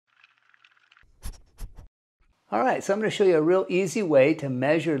All right, so I'm going to show you a real easy way to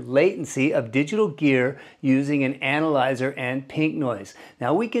measure latency of digital gear using an analyzer and pink noise.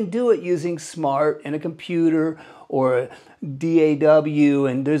 Now we can do it using SMART and a computer or DAW,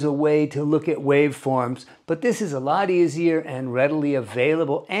 and there's a way to look at waveforms, but this is a lot easier and readily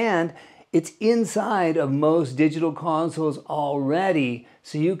available, and it's inside of most digital consoles already,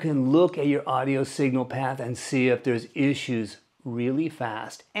 so you can look at your audio signal path and see if there's issues really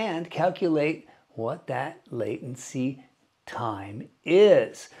fast and calculate what that latency time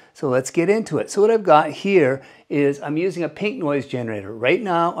is. So let's get into it. So what I've got here is I'm using a pink noise generator. Right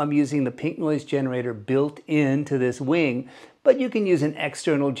now I'm using the pink noise generator built into this wing, but you can use an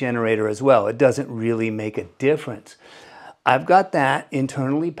external generator as well. It doesn't really make a difference. I've got that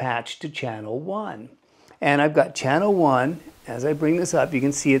internally patched to channel 1. And I've got channel 1, as I bring this up, you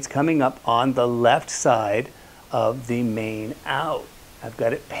can see it's coming up on the left side of the main out. I've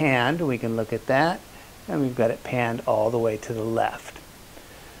got it panned, we can look at that, and we've got it panned all the way to the left.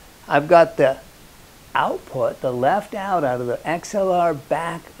 I've got the output, the left out of the XLR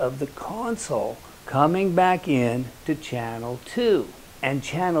back of the console coming back in to channel 2. And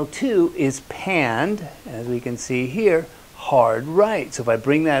channel 2 is panned, as we can see here, hard right. So if I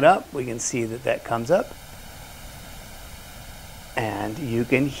bring that up, we can see that that comes up. And you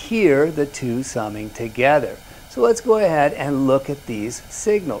can hear the two summing together. So let's go ahead and look at these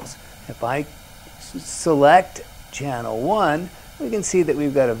signals. If I select channel 1, we can see that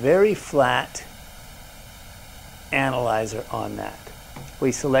we've got a very flat analyzer on that. If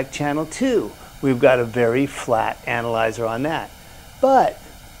we select channel 2, we've got a very flat analyzer on that. But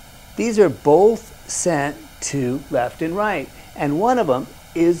these are both sent to left and right, and one of them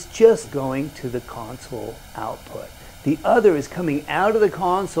is just going to the console output. The other is coming out of the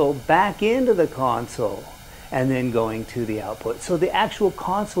console back into the console and then going to the output. So the actual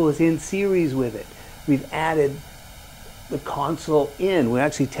console is in series with it. We've added the console in. We're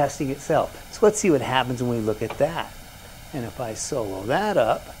actually testing itself. So let's see what happens when we look at that. And if I solo that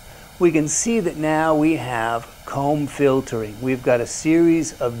up, we can see that now we have comb filtering. We've got a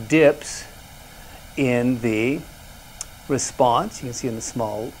series of dips in the response. You can see in the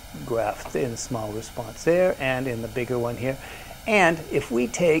small graph, in the small response there, and in the bigger one here. And if we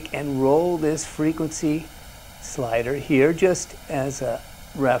take and roll this frequency slider here, just as a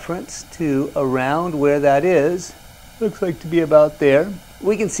reference to around where that is, looks like to be about there,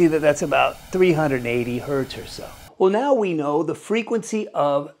 we can see that that's about 380 hertz or so. Well, now we know the frequency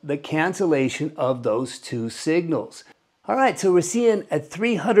of the cancellation of those two signals. All right, so we're seeing a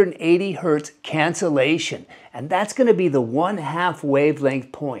 380 hertz cancellation, and that's going to be the 1/2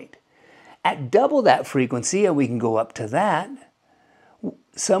 wavelength point. At double that frequency, and we can go up to that,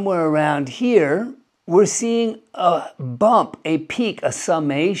 somewhere around here, we're seeing a bump, a peak, a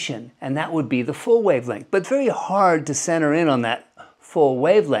summation, and that would be the full wavelength. But it's very hard to center in on that full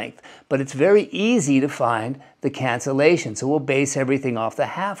wavelength, but it's very easy to find the cancellation. So we'll base everything off the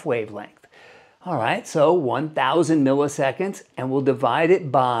half wavelength. All right, so 1,000 milliseconds, and we'll divide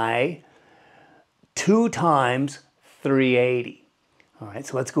it by 2 times 380. All right,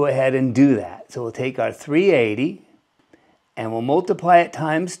 so let's go ahead and do that. So we'll take our 380, and we'll multiply it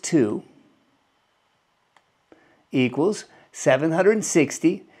times 2, equals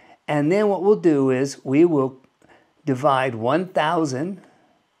 760, and then what we'll do is we will divide 1,000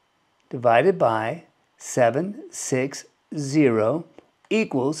 divided by 760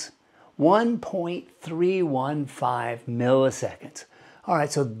 equals 1.315 milliseconds. All right,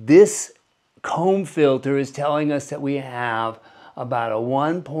 so this comb filter is telling us that we have about a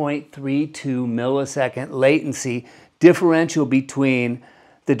 1.32 millisecond latency differential between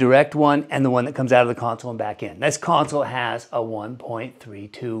the direct one and the one that comes out of the console and back in. This console has a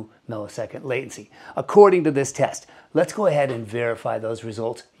 1.32 millisecond latency, according to this test. Let's go ahead and verify those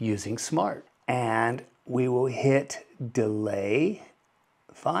results using SMART. And we will hit delay,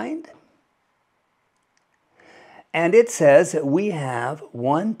 find. And it says that we have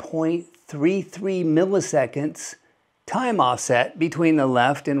 1.33 milliseconds time offset between the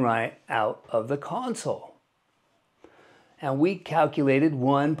left and right out of the console. And we calculated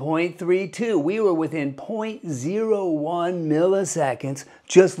 1.32. We were within 0.01 milliseconds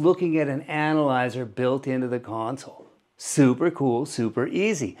just looking at an analyzer built into the console. Super cool, super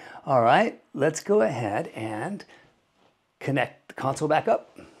easy. All right, let's go ahead and connect the console back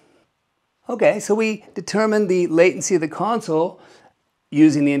up. Okay, so we determined the latency of the console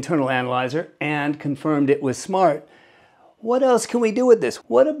using the internal analyzer and confirmed it with SMART. What else can we do with this?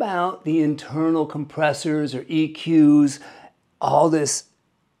 What about the internal compressors or EQs, all this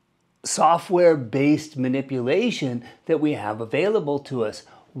software-based manipulation that we have available to us?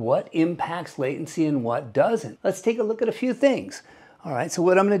 what impacts latency and what doesn't. Let's take a look at a few things. All right, so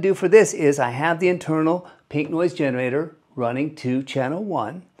what I'm going to do for this is I have the internal pink noise generator running to channel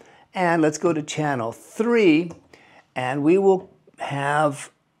 1, and let's go to channel 3, and we will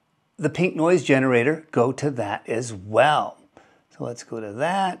have the pink noise generator go to that as well. So let's go to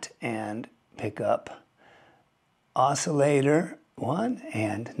that and pick up oscillator 1,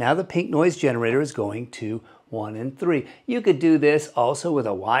 and now the pink noise generator is going to 1 and 3. You could do this also with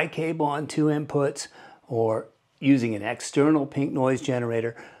a Y cable on 2 inputs, or using an external pink noise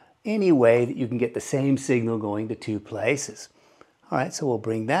generator, any way that you can get the same signal going to 2 places. All right, so we'll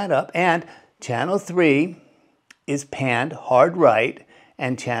bring that up, and channel 3 is panned hard right,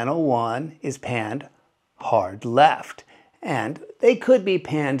 and channel 1 is panned hard left. And they could be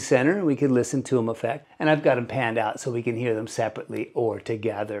panned center, and we could listen to them effect. And I've got them panned out so we can hear them separately or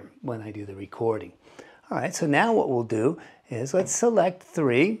together when I do the recording. All right, so now what we'll do is let's select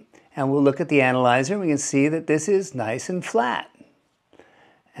 3, and we'll look at the analyzer. We can see that this is nice and flat.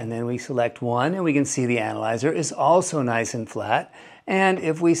 And then we select 1, and we can see the analyzer is also nice and flat. And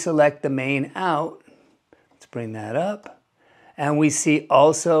if we select the main out, let's bring that up, and we see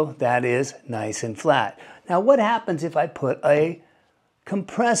also that is nice and flat. Now what happens if I put a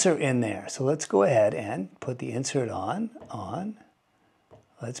compressor in there? So let's go ahead and put the insert on.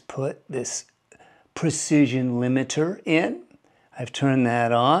 Let's put this precision limiter in. I've turned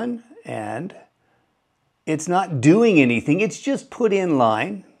that on, and it's not doing anything. It's just put in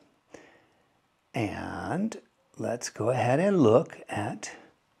line. And let's go ahead and look at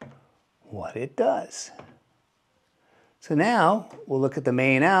what it does. So now we'll look at the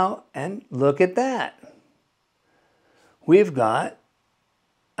main out and look at that. We've got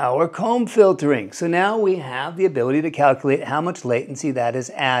our comb filtering. So now we have the ability to calculate how much latency that is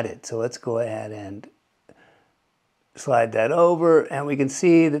added. So let's go ahead and slide that over, and we can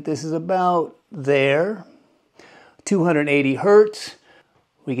see that this is about there, 280 hertz.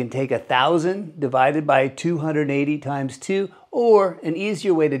 We can take 1,000 divided by 280 times 2, or an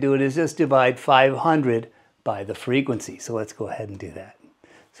easier way to do it is just divide 500 by the frequency. So let's go ahead and do that.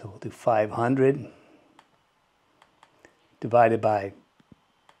 So we'll do 500 divided by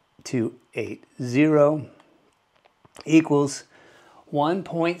 280 equals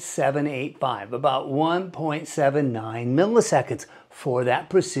 1.785, about 1.79 milliseconds for that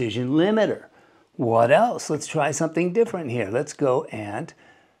precision limiter. What else? Let's try something different here. Let's go and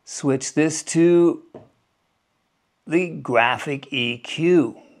switch this to the graphic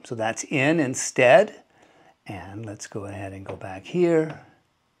EQ. So that's in instead. And let's go ahead and go back here.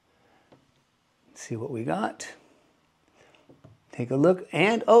 See what we got. Take a look,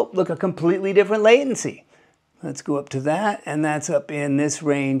 and oh, look, a completely different latency. Let's go up to that, and that's up in this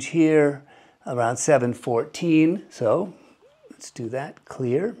range here, around 714. So let's do that,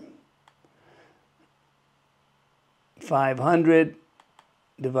 clear. 500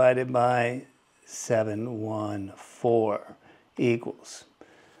 divided by 714 equals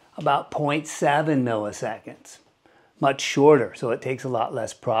about 0.7 milliseconds. Much shorter, so it takes a lot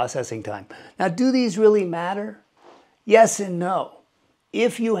less processing time. Now, do these really matter? Yes and no.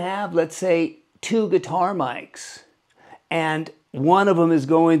 If you have, let's say, 2 guitar mics, and one of them is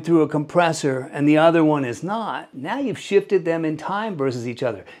going through a compressor and the other one is not, now you've shifted them in time versus each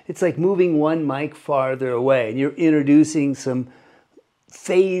other. It's like moving one mic farther away, and you're introducing some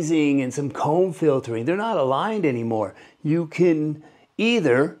phasing and some comb filtering. They're not aligned anymore. You can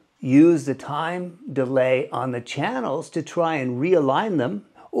either use the time delay on the channels to try and realign them,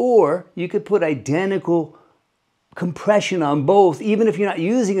 or you could put identical compression on both, even if you're not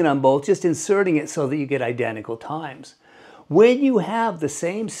using it on both, just inserting it so that you get identical times. When you have the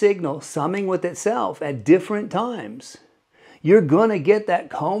same signal summing with itself at different times, you're going to get that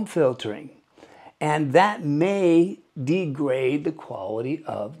comb filtering, and that may degrade the quality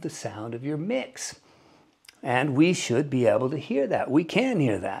of the sound of your mix. And we should be able to hear that. We can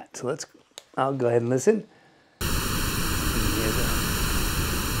hear that. So I'll go ahead and listen.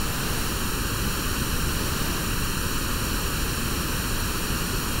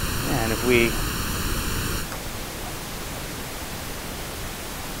 And if we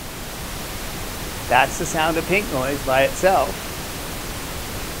that's the sound of pink noise by itself.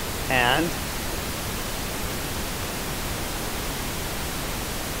 And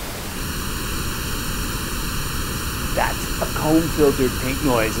that's a comb filtered pink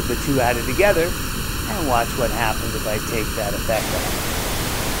noise of the two added together. And watch what happens if I take that effect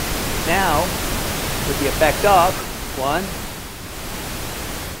off. Now, with the effect off, one,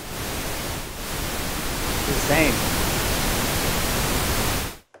 the same.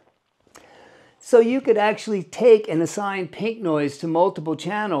 So you could actually take and assign pink noise to multiple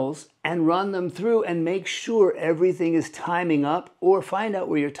channels and run them through and make sure everything is timing up, or find out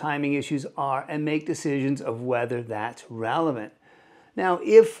where your timing issues are and make decisions of whether that's relevant. Now,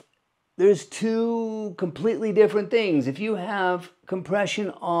 if there's two completely different things, if you have compression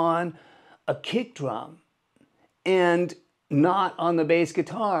on a kick drum and not on the bass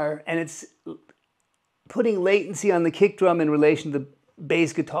guitar, and it's putting latency on the kick drum in relation to the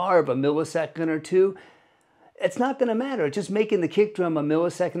bass guitar of a millisecond or two, it's not going to matter. It's just making the kick drum a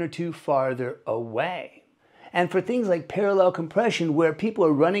millisecond or two farther away. And for things like parallel compression, where people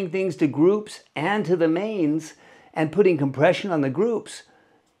are running things to groups and to the mains and putting compression on the groups,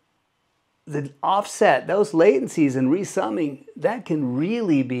 the offset, those latencies and resumming, that can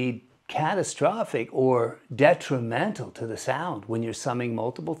really be catastrophic or detrimental to the sound when you're summing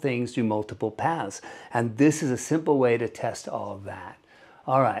multiple things through multiple paths. And this is a simple way to test all of that.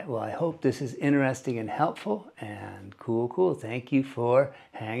 All right, well, I hope this is interesting and helpful and cool. Thank you for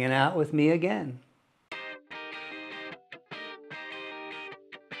hanging out with me again.